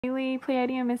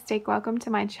Pleiadian Mystique, welcome to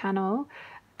my channel.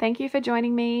 Thank you for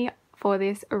joining me for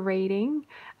this reading.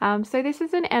 So this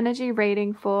is an energy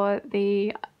reading for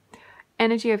the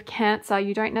energy of Cancer.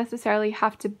 You don't necessarily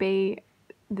have to be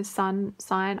the sun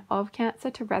sign of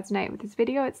Cancer to resonate with this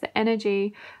video. It's the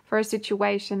energy for a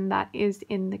situation that is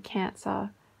in the Cancer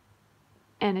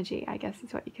energy, I guess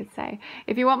is what you could say.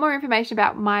 If you want more information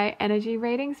about my energy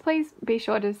readings, please be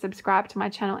sure to subscribe to my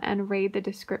channel and read the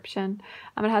description.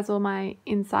 It has all my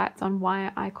insights on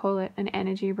why I call it an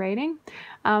energy reading.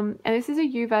 And this is a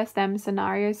you versus them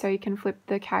scenario, so you can flip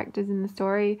the characters in the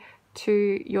story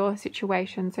to your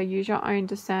situation, so use your own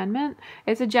discernment.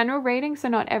 It's a general reading, so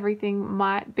not everything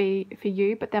might be for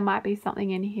you, but there might be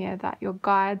something in here that your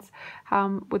guides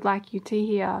would like you to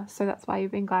hear, so that's why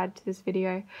you've been guided to this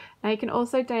video. Now you can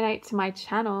also donate to my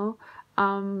channel.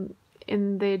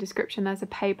 In the description there's a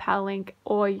PayPal link,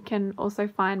 or you can also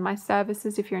find my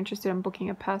services if you're interested in booking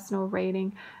a personal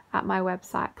reading at my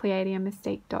website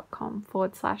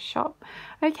pleiadianmystique.com/shop.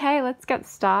 Okay, let's get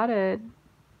started.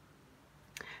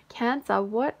 Cancer,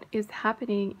 what is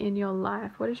happening in your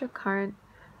life? What is your current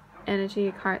energy,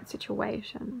 your current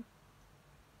situation?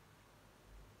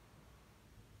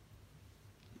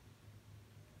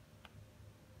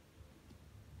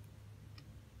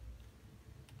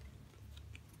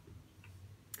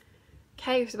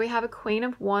 Okay, so we have a Queen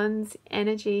of Wands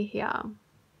energy here.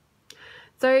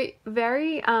 So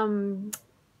very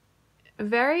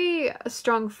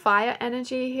strong fire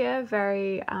energy here,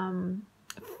 very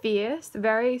fierce,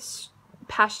 very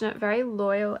passionate, very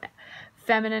loyal,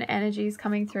 feminine energies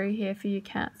coming through here for you,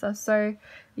 Cancer. So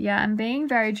yeah, I'm being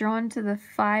very drawn to the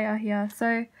fire here.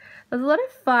 So there's a lot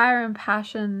of fire and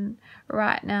passion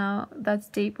right now that's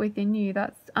deep within you.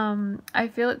 That's I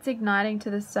feel it's igniting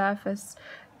to the surface.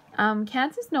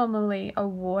 Cancer's normally a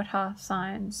water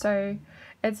sign, so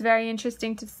it's very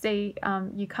interesting to see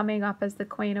you coming up as the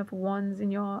Queen of Wands in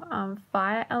your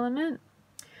fire element.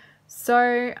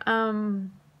 So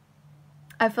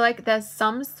I feel like there's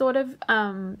some sort of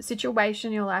situation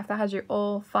in your life that has you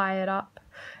all fired up,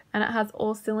 and it has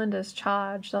all cylinders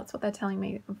charged. That's what they're telling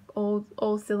me.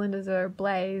 All cylinders are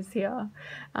ablaze here.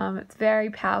 It's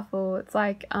very powerful. It's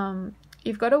like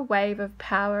you've got a wave of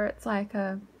power. It's like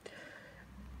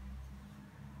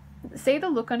see the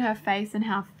look on her face and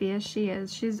how fierce she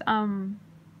is.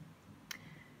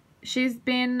 She's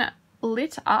been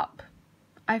lit up.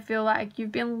 I feel like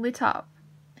you've been lit up.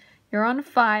 You're on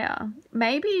fire.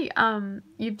 Maybe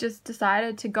you've just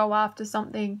decided to go after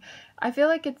something. I feel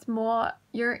like it's more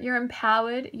you're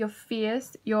empowered, you're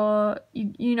fierce, you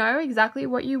know exactly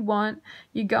what you want,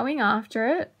 you're going after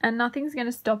it, and nothing's going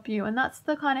to stop you. And that's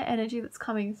the kind of energy that's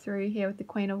coming through here with the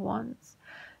Queen of Wands.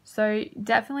 So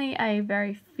definitely a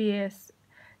very fierce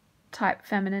type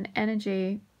feminine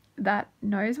energy that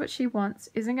knows what she wants,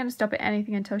 isn't going to stop at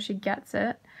anything until she gets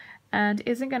it, and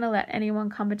isn't going to let anyone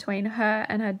come between her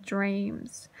and her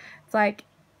dreams. It's like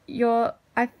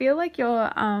I feel like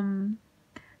you're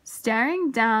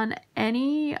staring down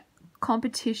any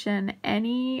competition,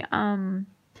 any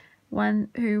one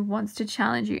who wants to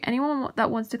challenge you, anyone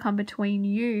that wants to come between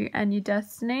you and your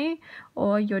destiny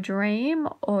or your dream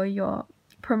or your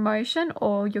promotion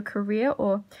or your career,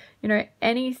 or you know,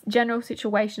 any general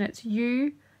situation. It's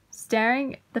you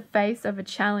staring the face of a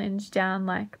challenge down,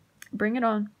 like, bring it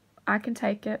on, I can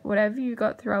take it, whatever you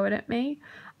got, throw it at me.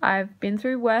 I've been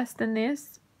through worse than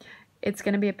this. It's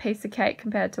going to be a piece of cake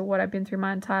compared to what I've been through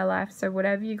my entire life. So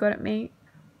whatever you got at me,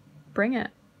 bring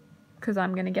it, because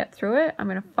I'm going to get through it. I'm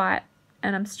going to fight,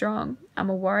 and I'm strong. I'm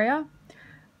a warrior.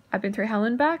 I've been through hell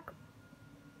and back,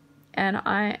 and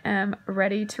I am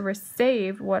ready to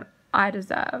receive what I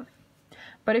deserve.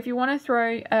 But if you want to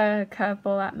throw a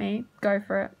curveball at me, go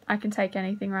for it. I can take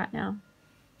anything right now.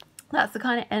 That's the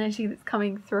kind of energy that's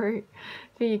coming through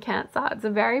for you, Cancer. It's a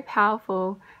very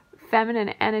powerful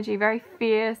feminine energy, very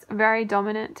fierce, very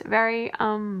dominant, very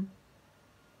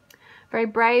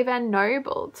brave and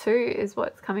noble too, is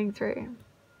what's coming through.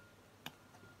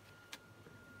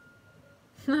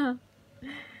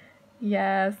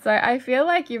 Yeah, so I feel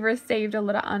like you've received a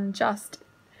lot of unjust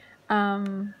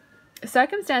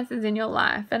circumstances in your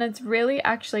life, and it's really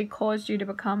actually caused you to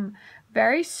become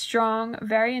very strong,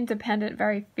 very independent,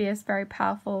 very fierce, very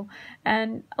powerful.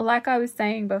 And like I was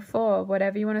saying before,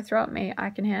 whatever you want to throw at me, I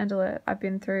can handle it. I've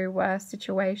been through worse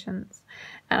situations,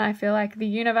 and I feel like the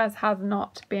universe has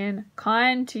not been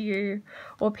kind to you,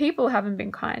 or people haven't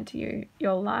been kind to you,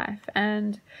 your life,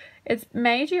 and it's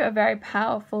made you a very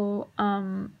powerful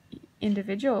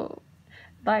individual.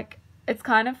 Like, it's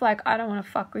kind of like, I don't want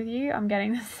to fuck with you. I'm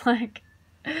getting this like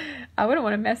I wouldn't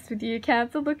want to mess with you,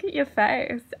 Cancer. Look at your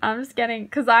face. I'm just getting,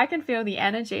 because I can feel the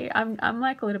energy. I'm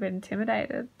like a little bit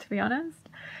intimidated, to be honest.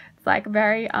 It's like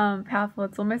very powerful.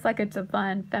 It's almost like a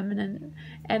divine feminine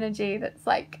energy that's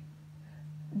like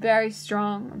very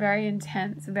strong, very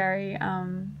intense, very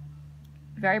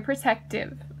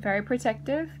protective, very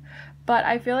protective. But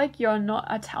I feel like you're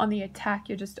not on the attack.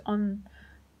 You're just on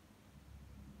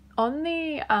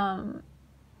the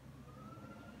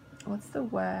what's the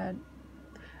word?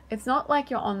 It's not like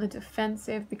you're on the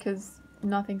defensive because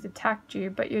nothing's attacked you,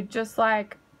 but you're just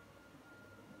like,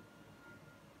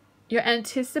 you're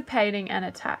anticipating an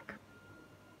attack.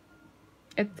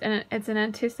 It's an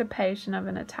anticipation of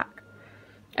an attack.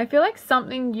 I feel like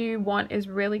something you want is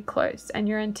really close and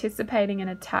you're anticipating an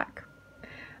attack.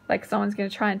 Like someone's going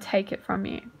to try and take it from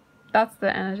you. That's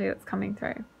the energy that's coming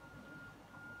through.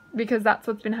 Because that's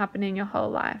what's been happening your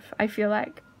whole life. I feel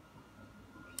like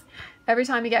every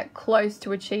time you get close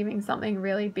to achieving something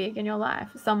really big in your life,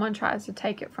 someone tries to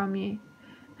take it from you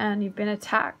and you've been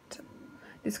attacked.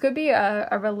 This could be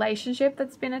a relationship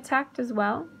that's been attacked as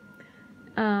well.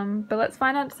 But let's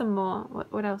find out some more.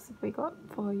 What else have we got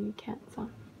for you, Cancer?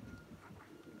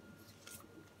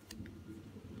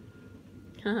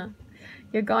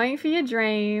 You're going for your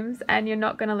dreams and you're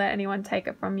not going to let anyone take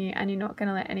it from you, and you're not going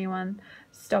to let anyone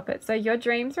stop it. So your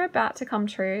dreams are about to come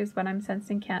true is what I'm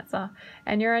sensing, Cancer,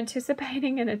 and you're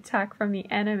anticipating an attack from the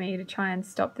enemy to try and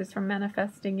stop this from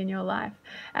manifesting in your life.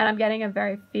 And I'm getting a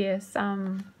very fierce,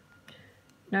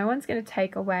 no one's going to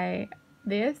take away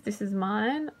this is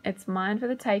mine, it's mine for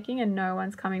the taking, and no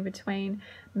one's coming between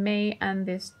me and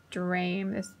this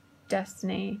dream, this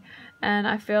destiny. And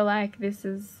I feel like this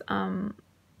is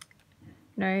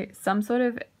some sort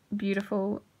of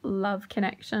beautiful love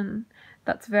connection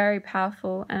that's very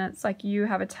powerful, and it's like you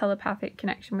have a telepathic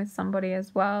connection with somebody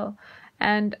as well.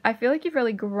 And I feel like you've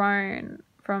really grown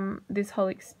from this whole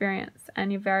experience,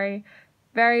 and you're very,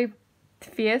 very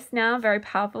fierce now, very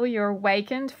powerful. You're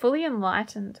awakened, fully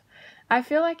enlightened. I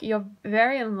feel like you're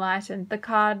very enlightened.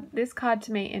 This card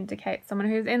to me indicates someone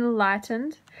who's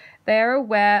enlightened. They're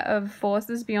aware of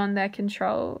forces beyond their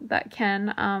control that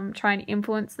can try and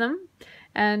influence them.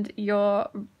 And you're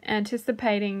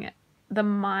anticipating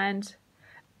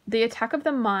the attack of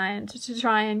the mind to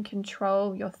try and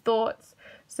control your thoughts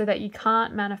so that you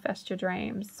can't manifest your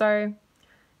dreams. So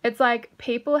it's like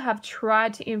people have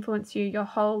tried to influence you your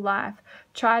whole life,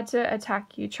 tried to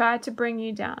attack you, tried to bring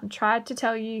you down, tried to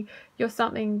tell you you're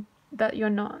something that you're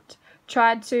not,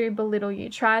 tried to belittle you,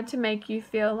 tried to make you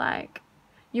feel like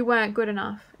you weren't good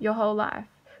enough your whole life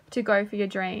to go for your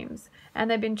dreams. And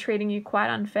they've been treating you quite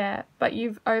unfair. But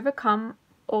you've overcome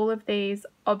all of these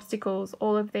obstacles,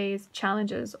 all of these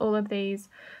challenges, all of these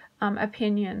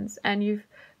opinions, and you've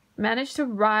managed to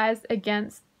rise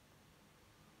against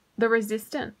the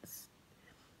resistance.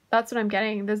 That's what I'm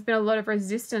getting. There's been a lot of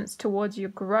resistance towards your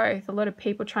growth, a lot of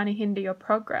people trying to hinder your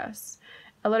progress,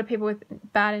 a lot of people with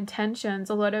bad intentions,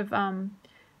 a lot of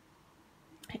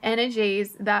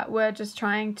energies that were just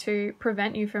trying to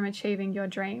prevent you from achieving your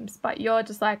dreams. But you're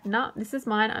just like, no, this is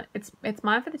mine. It's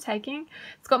mine for the taking.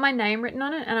 It's got my name written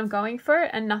on it and I'm going for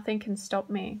it and nothing can stop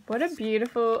me. What a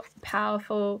beautiful,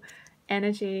 powerful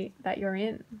energy that you're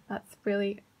in. That's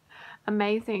really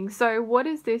amazing. So what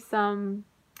is this in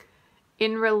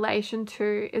relation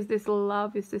to? Is this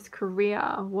love? Is this career?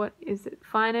 What is it?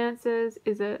 Finances?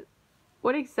 Is it,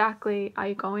 what exactly are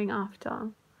you going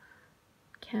after,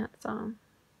 Cancer?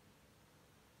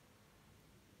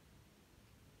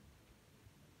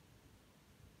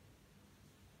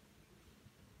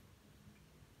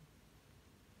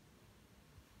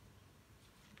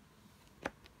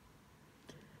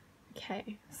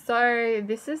 Okay, so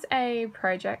this is a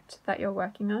project that you're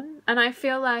working on, and I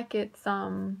feel like it's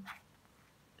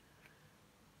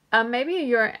maybe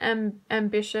you're an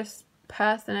ambitious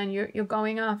person and you're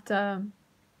going after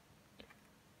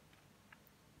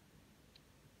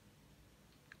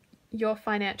your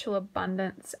financial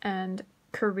abundance and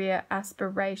career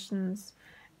aspirations,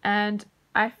 and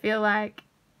I feel like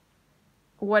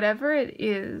whatever it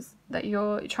is that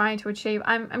you're trying to achieve,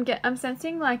 I'm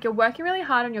sensing like you're working really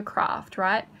hard on your craft,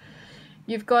 right?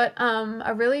 You've got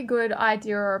a really good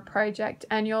idea or a project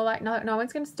and you're like, no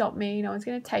one's going to stop me, no one's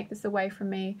going to take this away from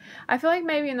me. I feel like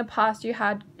maybe in the past you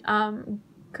had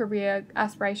career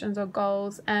aspirations or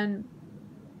goals, and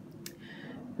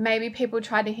maybe people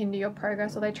tried to hinder your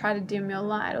progress, or they tried to dim your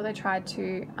light, or they tried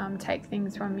to take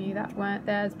things from you that weren't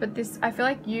theirs. But this, I feel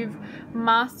like you've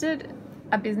mastered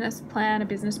a business plan, a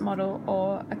business model,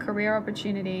 or a career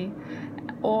opportunity,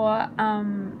 or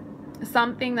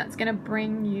something that's going to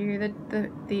bring you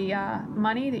the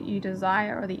money that you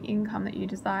desire, or the income that you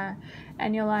desire,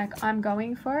 and you're like, I'm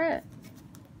going for it,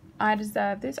 I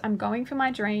deserve this, I'm going for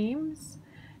my dreams,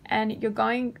 and you're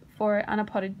going for it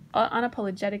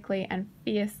unapologetically and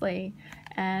fiercely,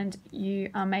 and you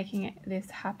are making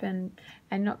this happen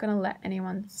and not going to let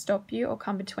anyone stop you or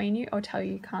come between you or tell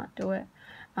you you can't do it.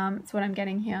 It's what I'm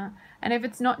getting here. And if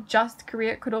it's not just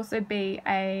career, it could also be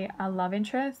a love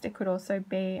interest. It could also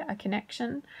be a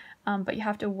connection. But you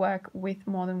have to work with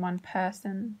more than one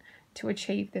person to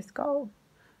achieve this goal.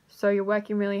 So you're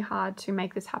working really hard to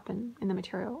make this happen in the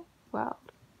material world.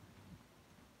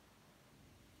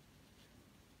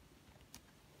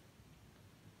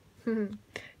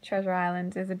 Treasure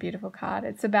Island is a beautiful card.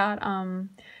 It's about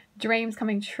dreams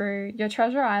coming true. Your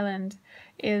treasure island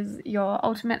is your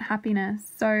ultimate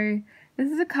happiness. So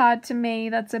this is a card to me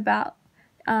that's about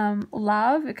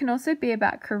love. It can also be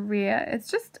about career. It's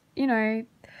just, you know,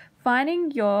 finding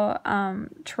your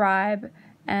tribe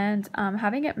and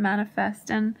having it manifest.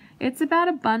 And it's about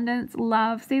abundance,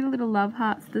 love. See the little love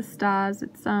hearts, the stars.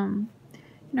 It's you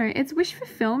know, it's wish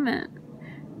fulfillment.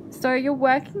 So you're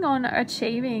working on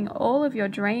achieving all of your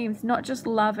dreams, not just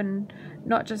love and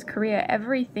not just career,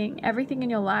 everything in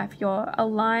your life, your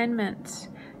alignment,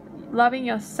 loving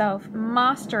yourself,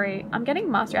 mastery. I'm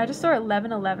getting mastery. I just saw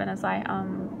 1111 as I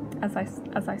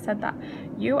said that.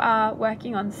 You are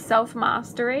working on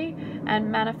self-mastery and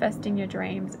manifesting your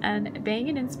dreams and being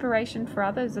an inspiration for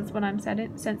others. That's what I'm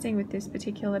sensing with this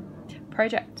particular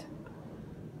project.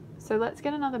 So let's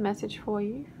get another message for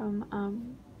you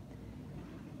from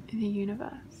the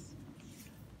universe.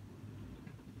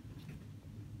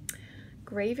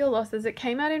 Grieve your losses. It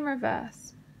came out in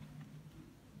reverse.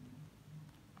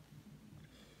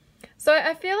 So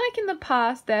I feel like in the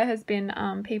past there has been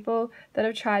people that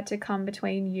have tried to come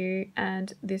between you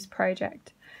and this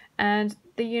project, and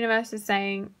the universe is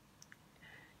saying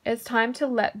it's time to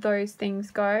let those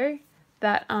things go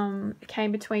that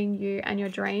came between you and your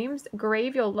dreams.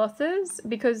 Grieve your losses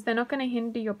because they're not going to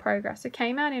hinder your progress. It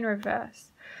came out in reverse.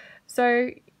 So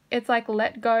it's like,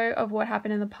 let go of what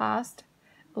happened in the past.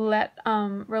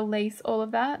 Release all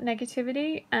of that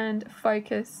negativity and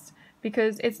focus,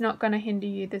 because it's not going to hinder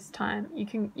you this time.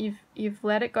 You've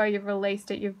let it go, you've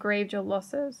released it, you've grieved your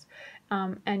losses,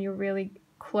 and you're really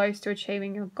close to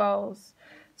achieving your goals.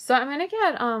 So I'm going to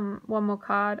get one more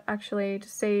card actually to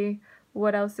see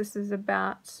what else this is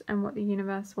about and what the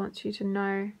universe wants you to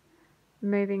know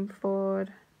moving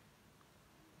forward.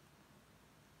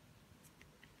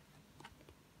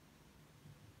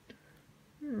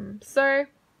 So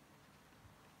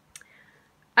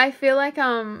I feel like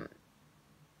there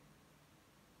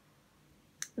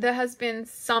has been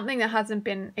something that hasn't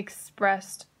been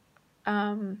expressed,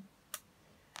 or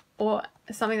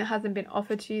something that hasn't been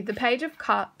offered to you. The Page of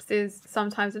Cups is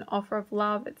sometimes an offer of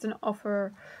love. It's an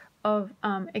offer of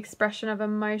expression of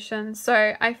emotion.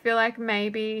 So I feel like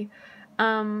maybe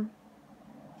there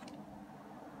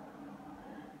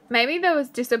was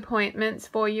disappointments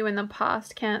for you in the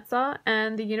past, Cancer,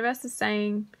 and the universe is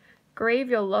saying, grieve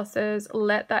your losses,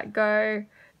 let that go.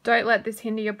 Don't let this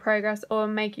hinder your progress or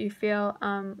make you feel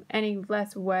any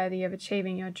less worthy of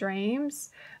achieving your dreams.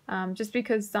 Just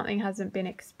because something hasn't been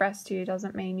expressed to you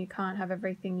doesn't mean you can't have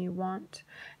everything you want.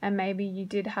 And maybe you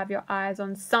did have your eyes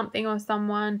on something or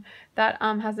someone that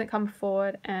hasn't come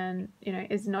forward and, you know,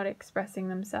 is not expressing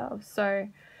themselves. So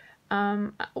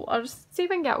I'll just see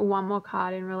if I can get one more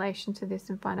card in relation to this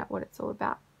and find out what it's all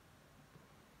about.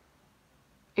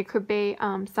 It could be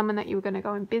someone that you were going to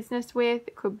go in business with.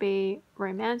 It could be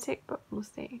romantic, but we'll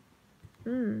see.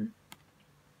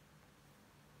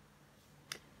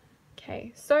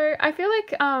 Okay, so I feel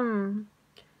like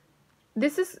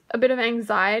this is a bit of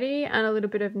anxiety and a little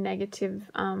bit of negative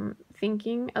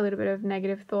thinking, a little bit of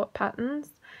negative thought patterns.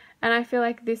 And I feel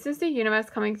like this is the universe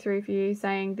coming through for you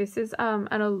saying this is an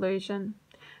illusion.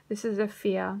 This is a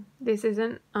fear. This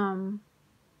isn't,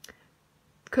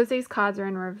 because these cards are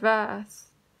in reverse.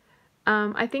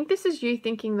 I think this is you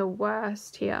thinking the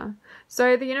worst here.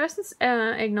 So the universe is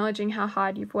acknowledging how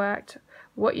hard you've worked,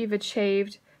 what you've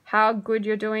achieved, how good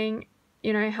you're doing,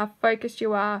 you know, how focused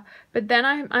you are. But then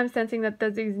I'm sensing that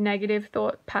there's these negative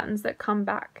thought patterns that come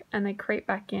back and they creep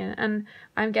back in. And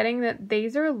I'm getting that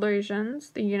these are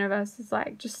illusions. The universe is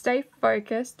like, just stay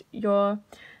focused. You're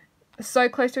so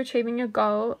close to achieving your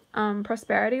goal.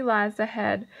 Prosperity lies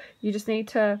ahead. You just need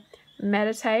to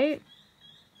meditate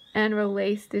and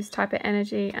release this type of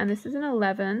energy. And this is an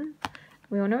 11.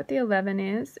 We all know what the 11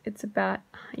 is. It's about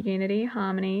unity,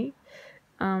 harmony.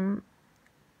 You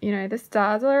know, the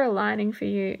stars are aligning for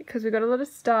you because we've got a lot of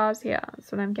stars here.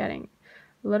 That's what I'm getting.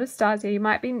 A lot of stars here. You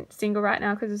might be single right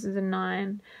now because this is a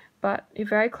 9, but you're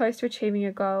very close to achieving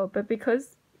your goal. But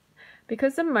because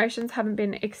emotions haven't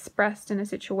been expressed in a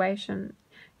situation,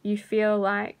 you feel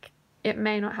like it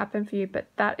may not happen for you, but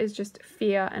that is just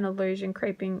fear and illusion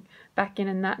creeping back in,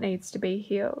 and that needs to be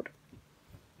healed.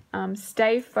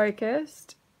 Stay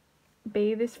focused.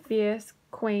 Be this fierce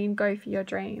queen. Go for your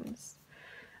dreams.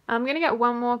 I'm going to get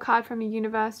one more card from the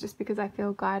universe just because I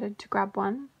feel guided to grab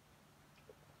one.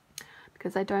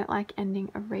 Because I don't like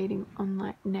ending a reading on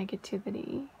like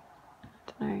negativity. I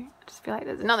don't know. I just feel like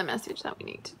there's another message that we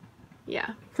need to...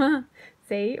 Yeah.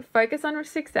 See, focus on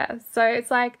success. So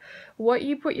it's like what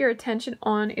you put your attention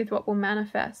on is what will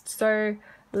manifest. So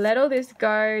let all this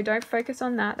go. Don't focus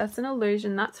on that. That's an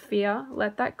illusion. That's fear.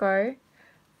 Let that go.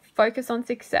 Focus on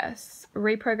success.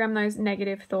 Reprogram those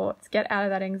negative thoughts. Get out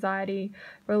of that anxiety.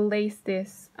 Release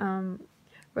this.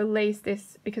 Release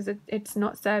this because it's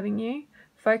not serving you.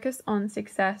 Focus on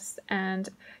success and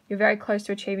you're very close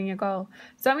to achieving your goal.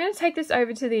 So I'm going to take this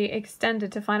over to the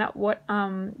extended to find out what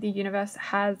the universe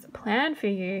has planned for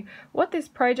you, what this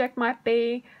project might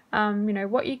be, you know,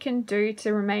 what you can do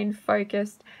to remain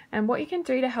focused and what you can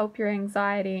do to help your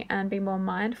anxiety and be more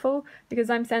mindful,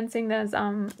 because I'm sensing there's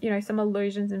you know, some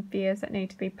illusions and fears that need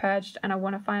to be purged, and I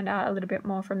want to find out a little bit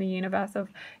more from the universe of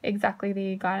exactly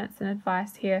the guidance and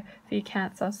advice here for you,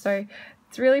 Cancer. So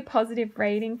it's a really positive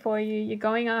reading for you. You're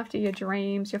going after your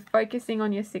dreams. You're focusing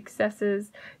on your successes.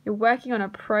 You're working on a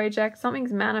project.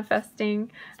 Something's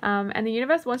manifesting. And the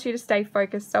universe wants you to stay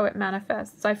focused so it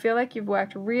manifests. So I feel like you've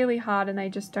worked really hard and they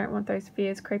just don't want those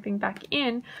fears creeping back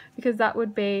in, because that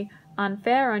would be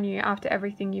unfair on you after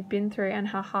everything you've been through and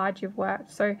how hard you've worked.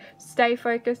 So stay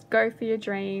focused, go for your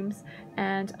dreams,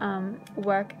 and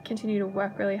continue to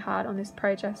work really hard on this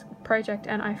project.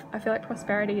 And I feel like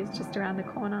prosperity is just around the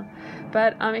corner.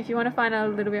 But if you want to find out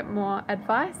a little bit more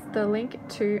advice, the link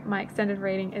to my extended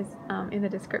reading is in the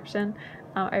description,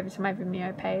 over to my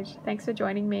Vimeo page. Thanks for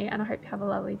joining me, and I hope you have a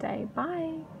lovely day.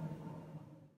 Bye.